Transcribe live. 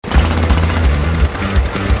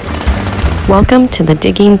Welcome to the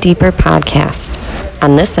Digging Deeper podcast.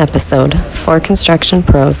 On this episode, For Construction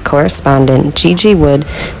Pros correspondent Gigi Wood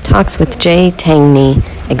talks with Jay Tangney,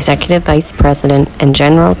 Executive Vice President and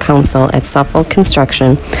General Counsel at Suffolk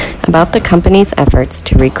Construction, about the company's efforts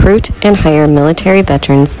to recruit and hire military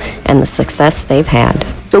veterans and the success they've had.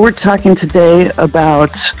 So we're talking today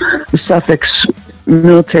about the Suffolk's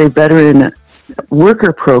military veteran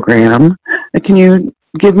worker program. Can you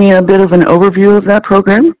give me a bit of an overview of that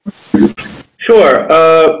program? Sure.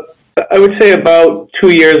 I would say about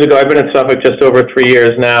 2 years ago, I've been in Suffolk just over 3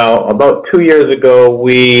 years now. About 2 years ago,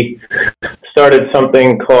 we started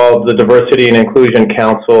something called the Diversity and Inclusion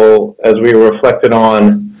Council as we reflected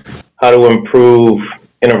on how to improve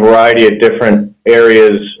in a variety of different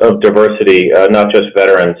areas of diversity, not just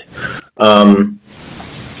veterans.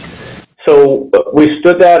 So we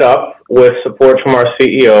stood that up with support from our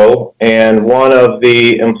CEO, and one of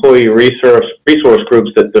the employee resource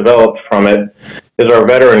groups that developed from it is our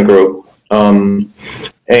veteran group.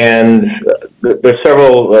 And there's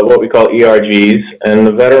several what we call ERGs, and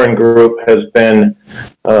the veteran group has been,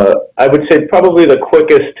 I would say, probably the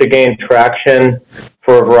quickest to gain traction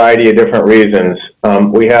for a variety of different reasons.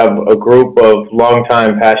 We have a group of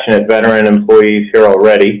longtime passionate veteran employees here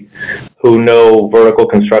already who know vertical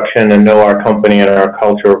construction and know our company and our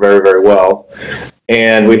culture very, very well.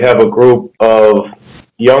 And we have a group of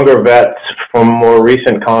younger vets from more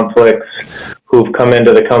recent conflicts who've come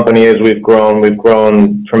into the company as we've grown. We've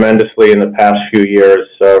grown tremendously in the past few years,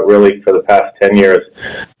 really for the past 10 years.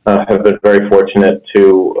 Have been very fortunate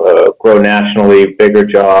to grow nationally, bigger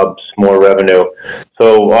jobs, more revenue.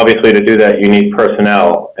 So obviously to do that, you need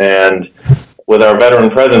personnel. And with our veteran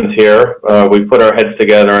presence here, we put our heads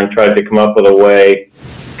together and tried to come up with a way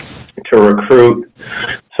to recruit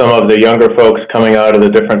some of the younger folks coming out of the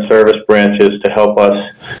different service branches to help us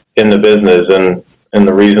in the business. And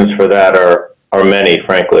the reasons for that are many,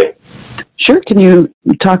 frankly. Sure. Can you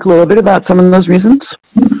talk a little bit about some of those reasons?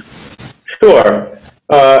 Sure.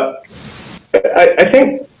 I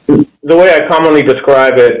think the way I commonly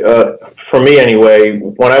describe it, for me anyway,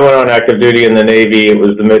 when I went on active duty in the Navy, it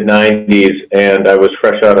was the mid-'90s, and I was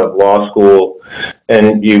fresh out of law school.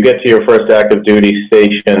 And you get to your first active duty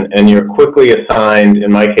station, and you're quickly assigned, in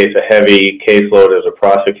my case, a heavy caseload as a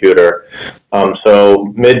prosecutor.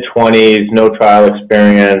 So mid-20s, no trial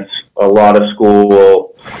experience, a lot of school.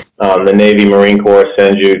 The Navy Marine Corps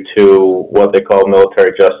sends you to what they call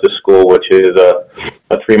military justice school, which is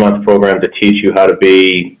a 3-month program to teach you how to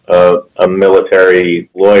be a military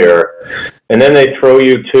lawyer. And then they throw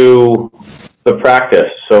you to the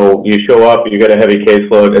practice. So you show up, you get a heavy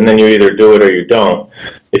caseload, and then you either do it or you don't.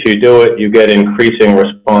 If you do it, you get increasing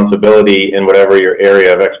responsibility in whatever your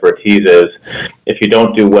area of expertise is. If you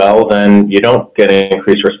don't do well, then you don't get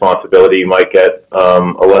increased responsibility. You might get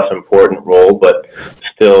a less important role, but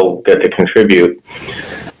still get to contribute.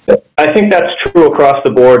 I think that's true across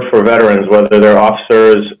the board for veterans, whether they're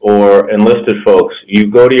officers or enlisted folks. You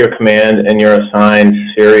go to your command and you're assigned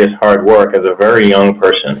serious hard work as a very young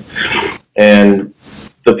person. And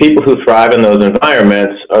the people who thrive in those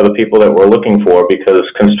environments are the people that we're looking for, because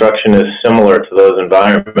construction is similar to those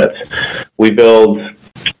environments. We build,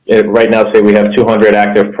 right now, say we have 200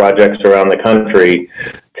 active projects around the country.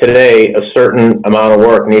 Today, a certain amount of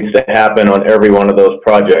work needs to happen on every one of those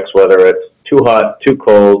projects, whether it's too hot, too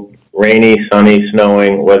cold, rainy, sunny,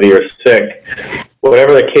 snowing, whether you're sick,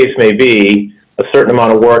 whatever the case may be, a certain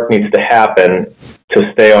amount of work needs to happen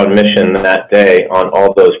to stay on mission that day on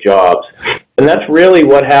all those jobs. And that's really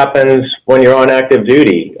what happens when you're on active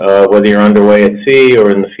duty, whether you're underway at sea or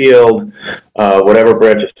in the field, whatever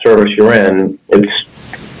branch of service you're in. It's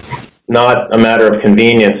not a matter of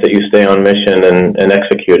convenience that you stay on mission and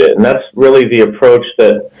execute it. And that's really the approach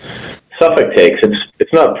that Suffolk takes.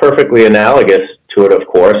 It's not perfectly analogous to it, of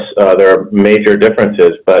course. There are major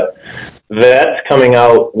differences, but vets coming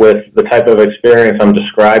out with the type of experience I'm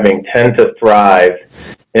describing tend to thrive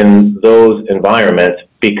in those environments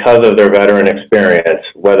because of their veteran experience,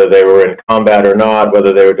 whether they were in combat or not,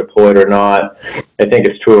 whether they were deployed or not. I think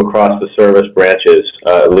it's true across the service branches.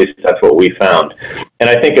 At least that's what we found. And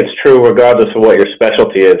I think it's true regardless of what your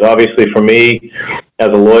specialty is. Obviously, for me, as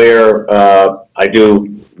a lawyer, I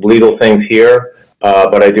do legal things here,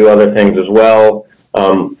 but I do other things as well.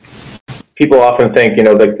 People often think,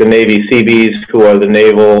 like the Navy Seabees, who are the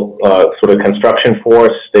naval sort of construction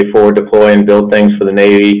force, they forward deploy and build things for the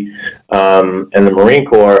Navy, and the Marine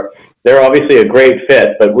Corps. They're obviously a great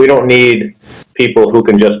fit, but we don't need people who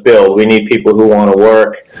can just build. We need people who want to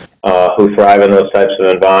work, who thrive in those types of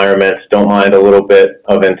environments, don't mind a little bit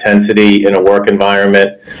of intensity in a work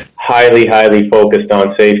environment, highly, highly focused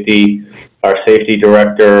on safety, Our safety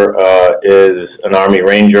director is an Army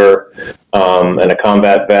Ranger and a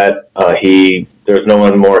combat vet. There's no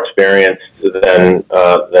one more experienced than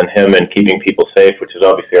him in keeping people safe, which is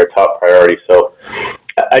obviously our top priority. So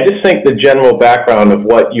I just think the general background of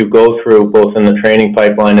what you go through, both in the training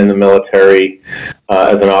pipeline in the military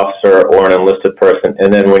as an officer or an enlisted person,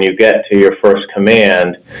 and then when you get to your first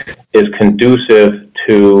command, is conducive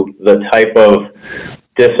to the type of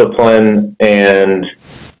discipline and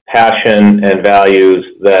passion and values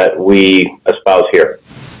that we espouse here.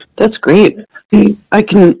 That's great. I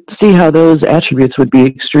can see how those attributes would be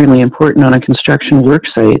extremely important on a construction work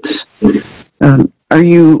site. Are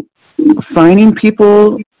you finding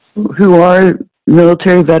people who are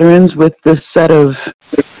military veterans with this set of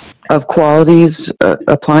qualities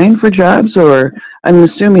applying for jobs? Or I'm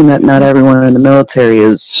assuming that not everyone in the military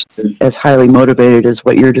is as highly motivated as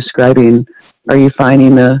what you're describing. Are you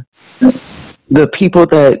finding the people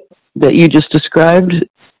that you just described,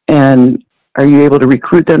 and are you able to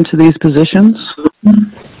recruit them to these positions?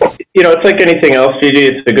 It's like anything else, Gigi.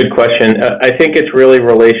 It's a good question. I think it's really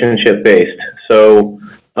relationship-based. So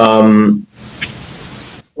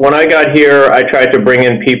when I got here, I tried to bring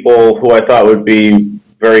in people who I thought would be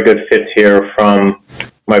very good fits here from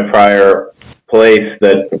my prior place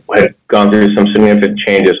that had gone through some significant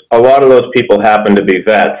changes. A lot of those people happen to be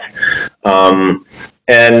vets.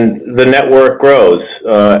 And the network grows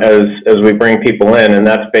as we bring people in, and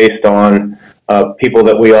that's based on people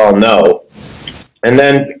that we all know. And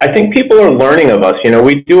then I think people are learning of us.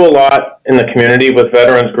 We do a lot in the community with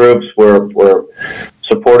veterans groups. We're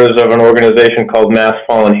supporters of an organization called Mass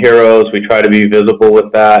Fallen Heroes. We try to be visible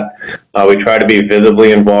with that. We try to be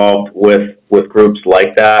visibly involved with groups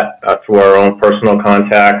like that through our own personal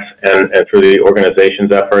contacts and through the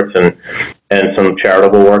organization's efforts and some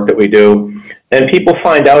charitable work that we do. And people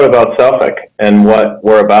find out about Suffolk and what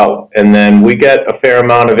we're about. And then we get a fair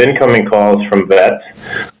amount of incoming calls from vets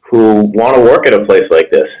who want to work at a place like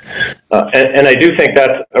this. And I do think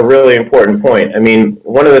that's a really important point. I mean,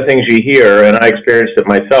 one of the things you hear, and I experienced it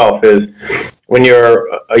myself, is when you're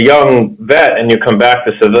a young vet and you come back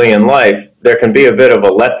to civilian life, there can be a bit of a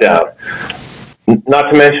letdown. Not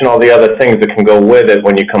to mention all the other things that can go with it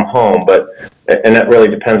when you come home, and that really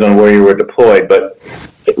depends on where you were deployed. But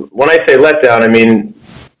when I say letdown, I mean,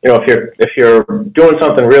 if you're doing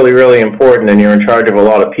something really, really important and you're in charge of a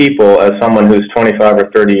lot of people as someone who's 25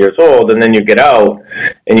 or 30 years old, and then you get out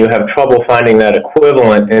and you have trouble finding that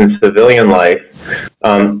equivalent in civilian life,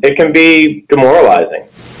 it can be demoralizing.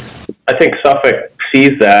 I think Suffolk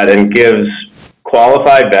sees that and gives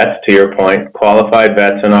qualified vets, to your point, qualified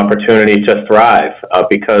vets an opportunity to thrive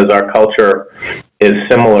because our culture is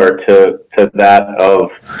similar to that of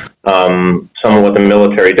some of what the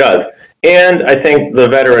military does. And I think the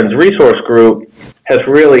Veterans Resource Group has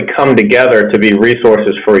really come together to be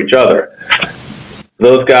resources for each other.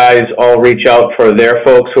 Those guys all reach out for their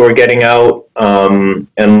folks who are getting out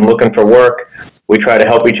and looking for work. We try to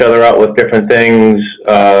help each other out with different things,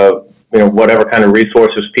 whatever kind of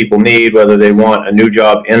resources people need, whether they want a new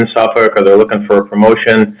job in Suffolk or they're looking for a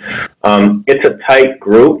promotion. It's a tight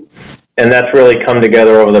group, and that's really come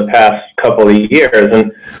together over the past couple of years.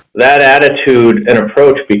 And that attitude and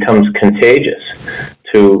approach becomes contagious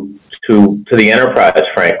to the enterprise,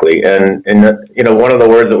 frankly. And one of the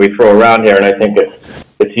words that we throw around here, and I think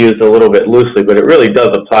it's used a little bit loosely, but it really does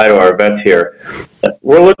apply to our vets here.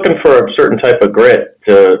 We're looking for a certain type of grit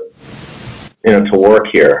to work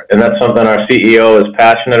here. And that's something our CEO is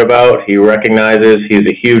passionate about. He recognizes he's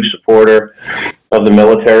a huge supporter of the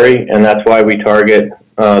military, and that's why we target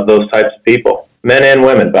those types of people. Men and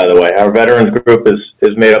women, by the way. Our veterans group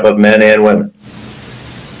is made up of men and women.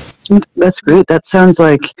 That's great. That sounds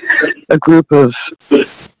like a group of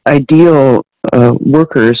ideal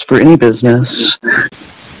workers for any business.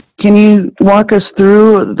 Can you walk us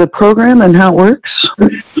through the program and how it works?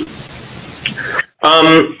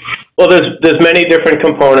 Well, there's many different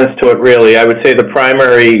components to it, really. I would say the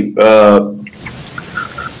primary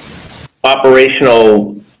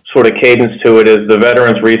operational sort of cadence to it is the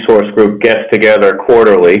Veterans Resource Group gets together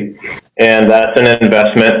quarterly, and that's an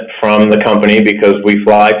investment from the company because we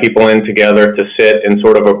fly people in together to sit in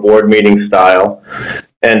sort of a board meeting style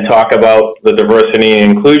and talk about the diversity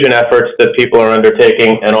and inclusion efforts that people are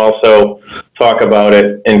undertaking, and also talk about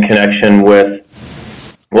it in connection with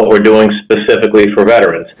what we're doing specifically for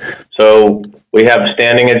veterans. So we have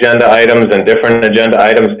standing agenda items and different agenda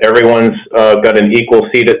items. Everyone's got an equal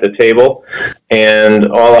seat at the table, and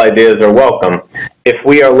all ideas are welcome. If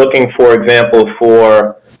we are looking, for example,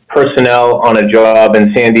 for personnel on a job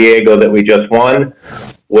in San Diego that we just won,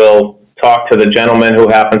 we'll talk to the gentleman who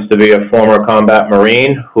happens to be a former combat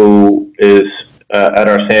Marine who is at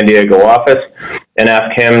our San Diego office and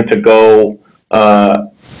ask him to go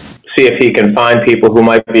see if he can find people who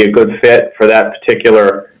might be a good fit for that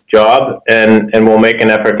particular job, and we'll make an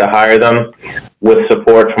effort to hire them with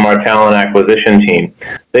support from our talent acquisition team.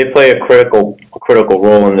 They play a critical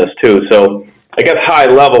role in this too. So I guess high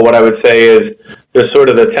level, what I would say is there's sort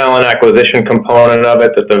of the talent acquisition component of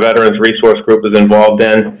it that the Veterans Resource Group is involved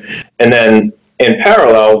in. And then in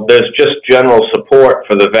parallel, there's just general support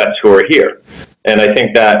for the vets who are here. And I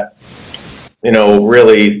think that,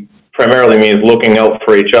 really primarily means looking out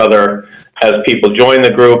for each other as people join the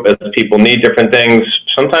group, as people need different things.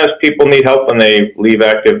 Sometimes people need help when they leave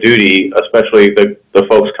active duty, especially the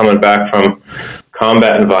folks coming back from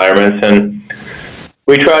combat environments. And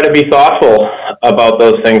we try to be thoughtful about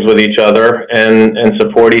those things with each other and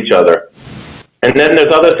support each other. And then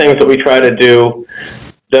there's other things that we try to do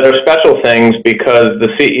that are special things because the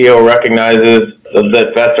CEO recognizes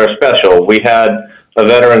that vets are special. We had a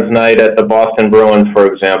Veterans Night at the Boston Bruins,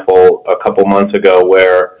 for example, a couple months ago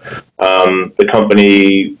where the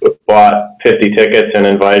company bought 50 tickets and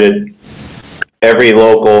invited every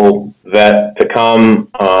local vet to come.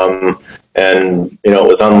 And, it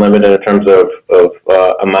was unlimited in terms of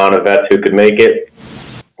amount of vets who could make it.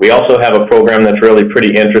 We also have a program that's really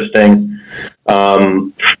pretty interesting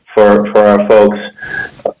for our folks.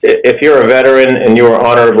 If you're a veteran and you are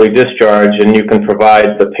honorably discharged and you can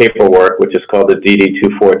provide the paperwork, which is called the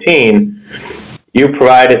DD-214, you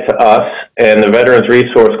provide it to us, and the Veterans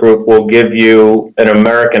Resource Group will give you an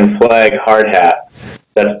American flag hard hat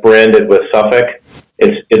that's branded with Suffolk.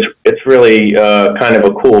 It's really kind of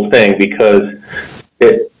a cool thing because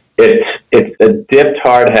it's a dipped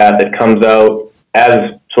hard hat that comes out as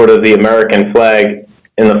sort of the American flag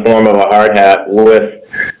in the form of a hard hat with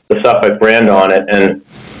the Suffolk brand on it. And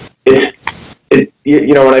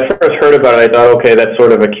when I first heard about it, I thought, okay, that's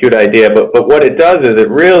sort of a cute idea. But what it does is it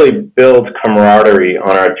really builds camaraderie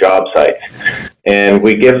on our job sites. And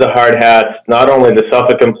we give the hard hats not only to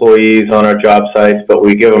Suffolk employees on our job sites, but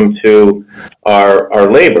we give them to our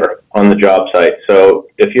labor on the job site. So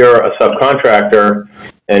if you're a subcontractor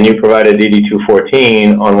and you provide a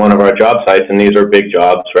DD-214 on one of our job sites, and these are big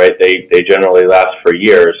jobs, right? They generally last for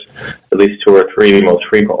years, at least 2 or 3 most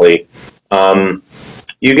frequently.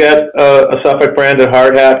 You get a Suffolk branded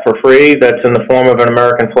hard hat for free that's in the form of an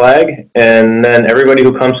American flag, and then everybody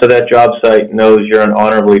who comes to that job site knows you're an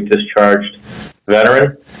honorably discharged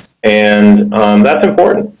veteran, and that's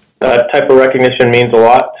important. That type of recognition means a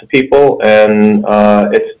lot to people, and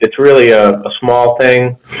it's really a small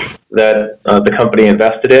thing that the company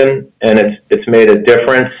invested in, and it's made a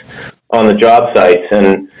difference on the job sites.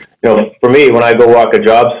 And for me, when I go walk a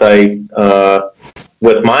job site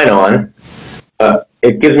with mine on,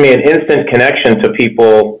 it gives me an instant connection to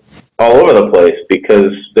people all over the place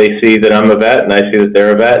because they see that I'm a vet and I see that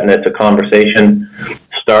they're a vet, and it's a conversation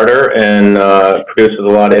starter and produces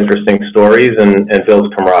a lot of interesting stories and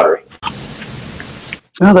builds camaraderie.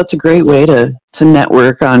 Oh, that's a great way to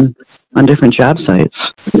network on different job sites.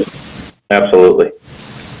 Absolutely.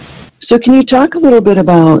 So can you talk a little bit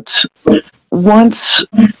about once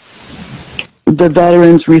the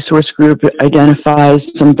Veterans Resource Group identifies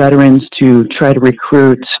some veterans to try to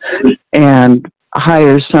recruit and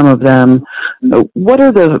hire some of them, what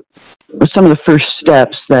are some of the first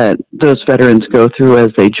steps that those veterans go through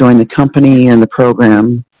as they join the company and the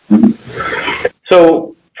program?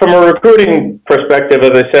 So from a recruiting perspective,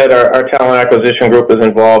 as I said, our talent acquisition group is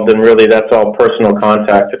involved, and really that's all personal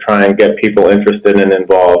contact to try and get people interested and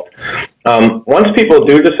involved. Once people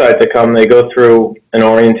do decide to come, they go through an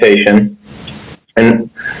orientation. And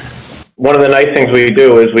one of the nice things we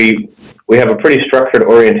do is we have a pretty structured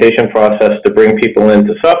orientation process to bring people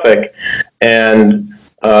into Suffolk, and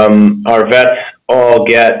our vets all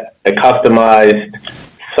get a customized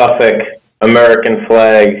Suffolk American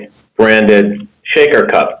flag branded shaker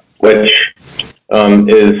cup, which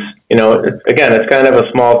is, again, it's kind of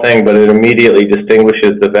a small thing, but it immediately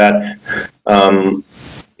distinguishes the vets,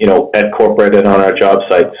 at corporate and on our job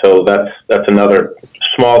site. So that's another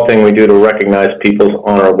small thing we do to recognize people's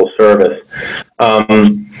honorable service.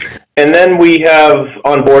 And then we have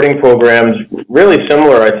onboarding programs really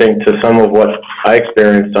similar, I think, to some of what I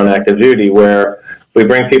experienced on active duty, where we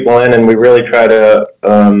bring people in and we really try to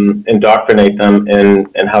indoctrinate them in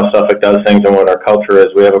how Suffolk does things and what our culture is.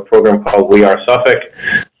 We have a program called We Are Suffolk,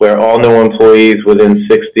 where all new employees within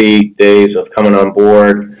 60 days of coming on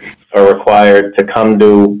board are required to come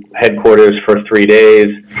to headquarters for 3 days,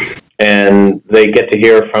 and they get to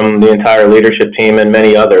hear from the entire leadership team and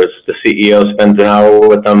many others. The CEO spends an hour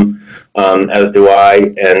with them as do I,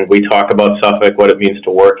 and we talk about Suffolk, what it means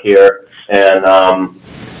to work here, and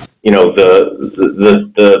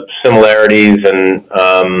the similarities and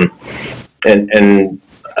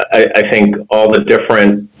I think all the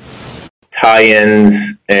different tie-ins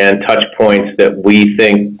and touch points that we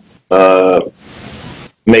think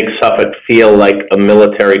make Suffolk feel like a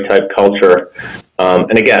military type culture.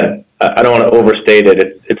 And again, I don't want to overstate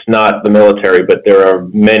it. It's not the military, but there are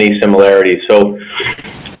many similarities. So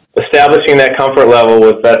establishing that comfort level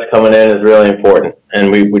with vets coming in is really important. And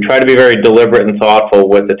we try to be very deliberate and thoughtful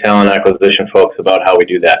with the talent acquisition folks about how we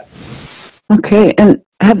do that. Okay. And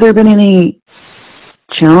have there been any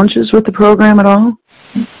challenges with the program at all?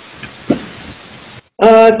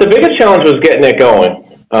 The biggest challenge was getting it going.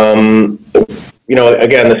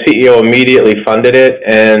 Again, the CEO immediately funded it,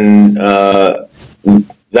 and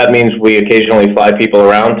that means we occasionally fly people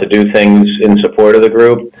around to do things in support of the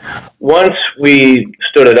group. Once we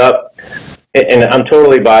stood it up, and I'm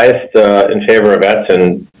totally biased in favor of vets,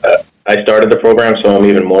 and I started the program, so I'm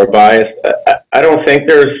even more biased. I don't think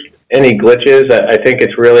there's any glitches. I think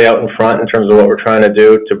it's really out in front in terms of what we're trying to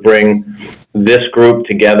do to bring this group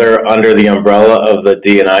together under the umbrella of the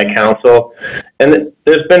D&I Council. And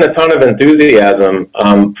there's been a ton of enthusiasm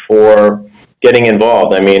for getting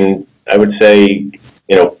involved. I mean, I would say,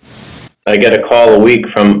 I get a call a week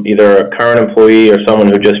from either a current employee or someone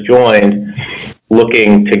who just joined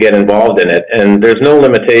looking to get involved in it. And there's no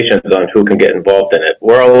limitations on who can get involved in it.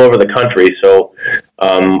 We're all over the country, so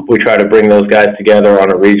we try to bring those guys together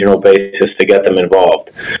on a regional basis to get them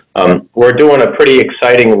involved. We're doing a pretty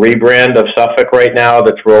exciting rebrand of Suffolk right now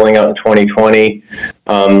that's rolling out in 2020.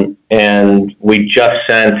 And we just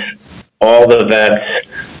sent all the vets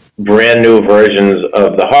brand new versions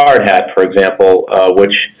of the hard hat, for example,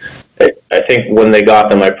 which I think when they got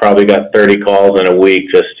them, I probably got 30 calls in a week.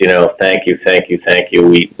 Just, thank you.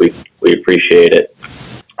 We appreciate it,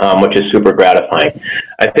 which is super gratifying.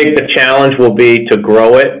 I think the challenge will be to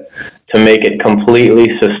grow it, to make it completely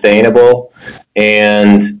sustainable,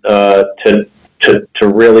 and to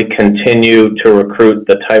really continue to recruit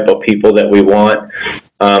the type of people that we want.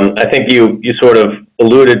 I think you sort of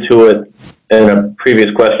alluded to it in a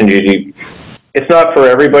previous question, Gigi. It's not for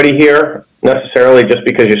everybody here. Necessarily, just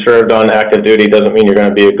because you served on active duty doesn't mean you're going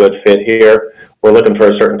to be a good fit here. We're looking for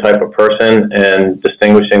a certain type of person, and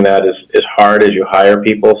distinguishing that is hard as you hire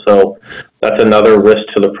people. So that's another risk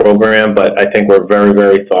to the program, but I think we're very,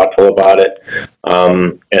 very thoughtful about it,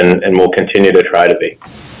 and we'll continue to try to be.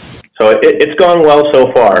 So it's gone well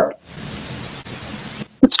so far.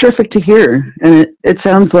 It's terrific to hear, and it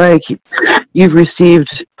sounds like you've received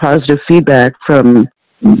positive feedback from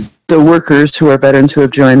the workers who are veterans who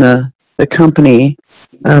have joined the company.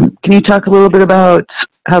 Can you talk a little bit about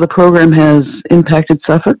how the program has impacted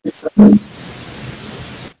Suffolk?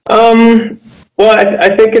 Well,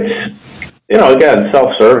 I think it's, again,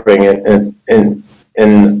 self-serving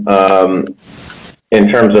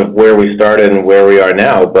in terms of where we started and where we are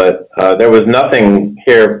now. But there was nothing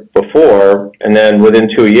here before, and then within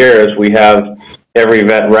 2 years, we have every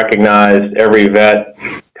vet recognized, every vet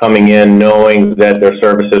coming in knowing that their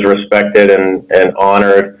service is respected and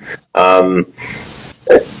honored.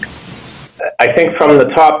 I think from the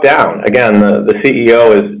top down, again, the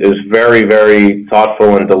CEO is very, very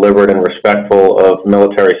thoughtful and deliberate and respectful of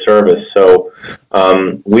military service. So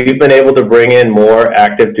we've been able to bring in more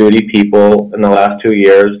active duty people in the last 2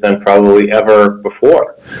 years than probably ever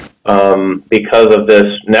before, because of this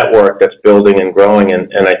network that's building and growing.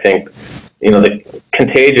 And I think, the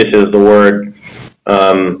contagious is the word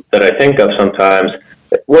that I think of sometimes.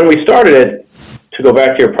 When we started it, to go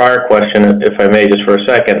back to your prior question, if I may, just for a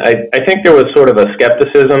second, I think there was sort of a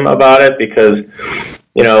skepticism about it because,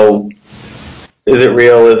 is it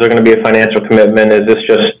real? Is there going to be a financial commitment? Is this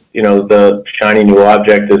just, the shiny new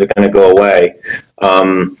object? Is it going to go away?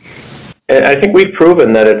 And I think we've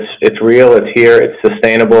proven that it's real, it's here, it's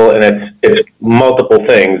sustainable, and it's multiple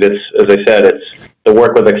things. It's, as I said, it's the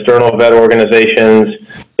work with external vet organizations,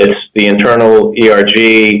 it's the internal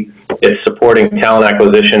ERG, it's supporting talent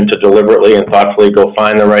acquisition to deliberately and thoughtfully go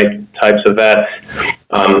find the right types of vets.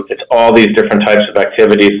 It's all these different types of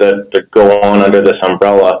activities that go on under this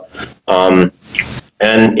umbrella. And,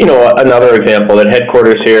 another example, at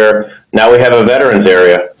headquarters here, now we have a veterans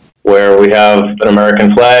area where we have an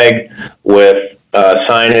American flag with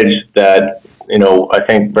signage that, I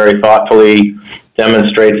think very thoughtfully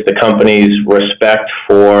demonstrates the company's respect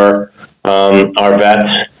for our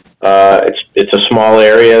vets. It's a small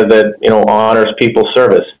area that, honors people's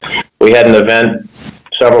service. We had an event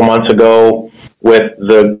several months ago with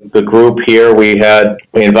the group here. We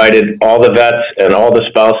invited all the vets and all the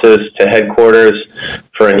spouses to headquarters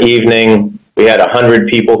for an evening. We had 100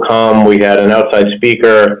 people come. We had an outside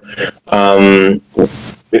speaker.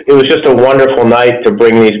 It was just a wonderful night to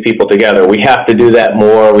bring these people together. We have to do that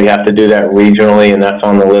more. We have to do that regionally, and that's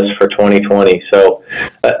on the list for 2020. So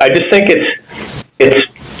I just think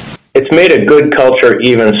it's made a good culture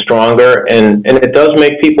even stronger, and it does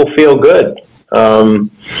make people feel good.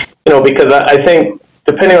 Because I think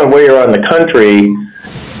depending on where you're on the country,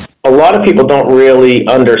 a lot of people don't really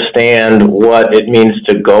understand what it means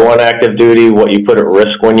to go on active duty, what you put at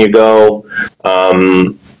risk when you go,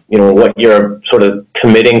 what you're sort of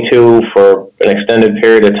committing to for an extended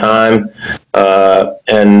period of time.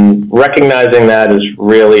 And recognizing that is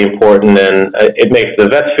really important, and it makes the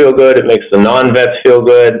vets feel good, it makes the non-vets feel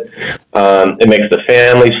good, it makes the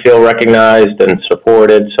families feel recognized and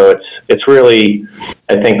supported. So it's really,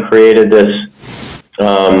 I think, created this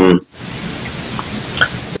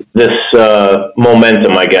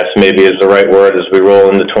momentum, I guess maybe is the right word, as we roll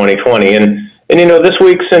into 2020. And this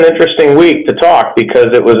week's an interesting week to talk, because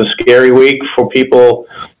it was a scary week for people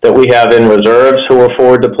that we have in reserves who are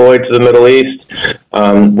forward deployed to the Middle East.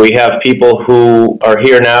 We have people who are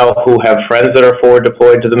here now who have friends that are forward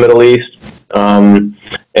deployed to the Middle East.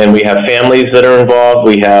 And we have families that are involved.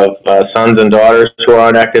 We have sons and daughters who are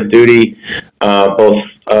on active duty. I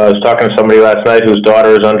was talking to somebody last night whose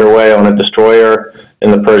daughter is underway on a destroyer in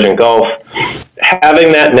the Persian Gulf.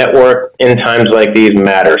 Having that network in times like these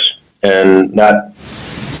matters, and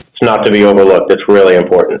it's not to be overlooked. It's really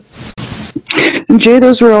important. Jay,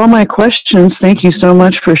 those were all my questions. Thank you so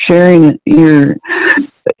much for sharing your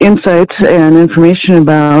insights and information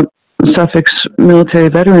about Suffolk's military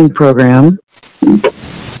veteran program.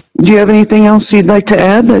 Do you have anything else you'd like to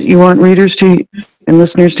add that you want readers and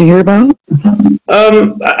listeners to hear about?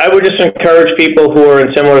 I would just encourage people who are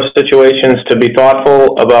in similar situations to be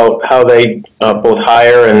thoughtful about how they both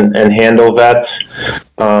hire and handle vets.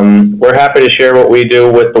 We're happy to share what we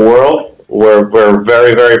do with the world. We're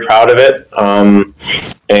very, very proud of it,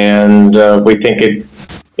 and we think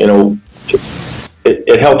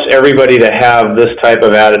it helps everybody to have this type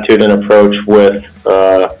of attitude and approach with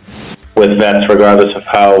vets, regardless of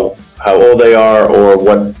how old they are or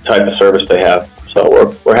what type of service they have. So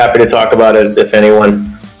we're happy to talk about it if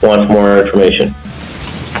anyone wants more information.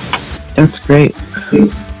 That's great.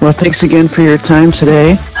 Well, thanks again for your time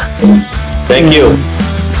today. Thank you.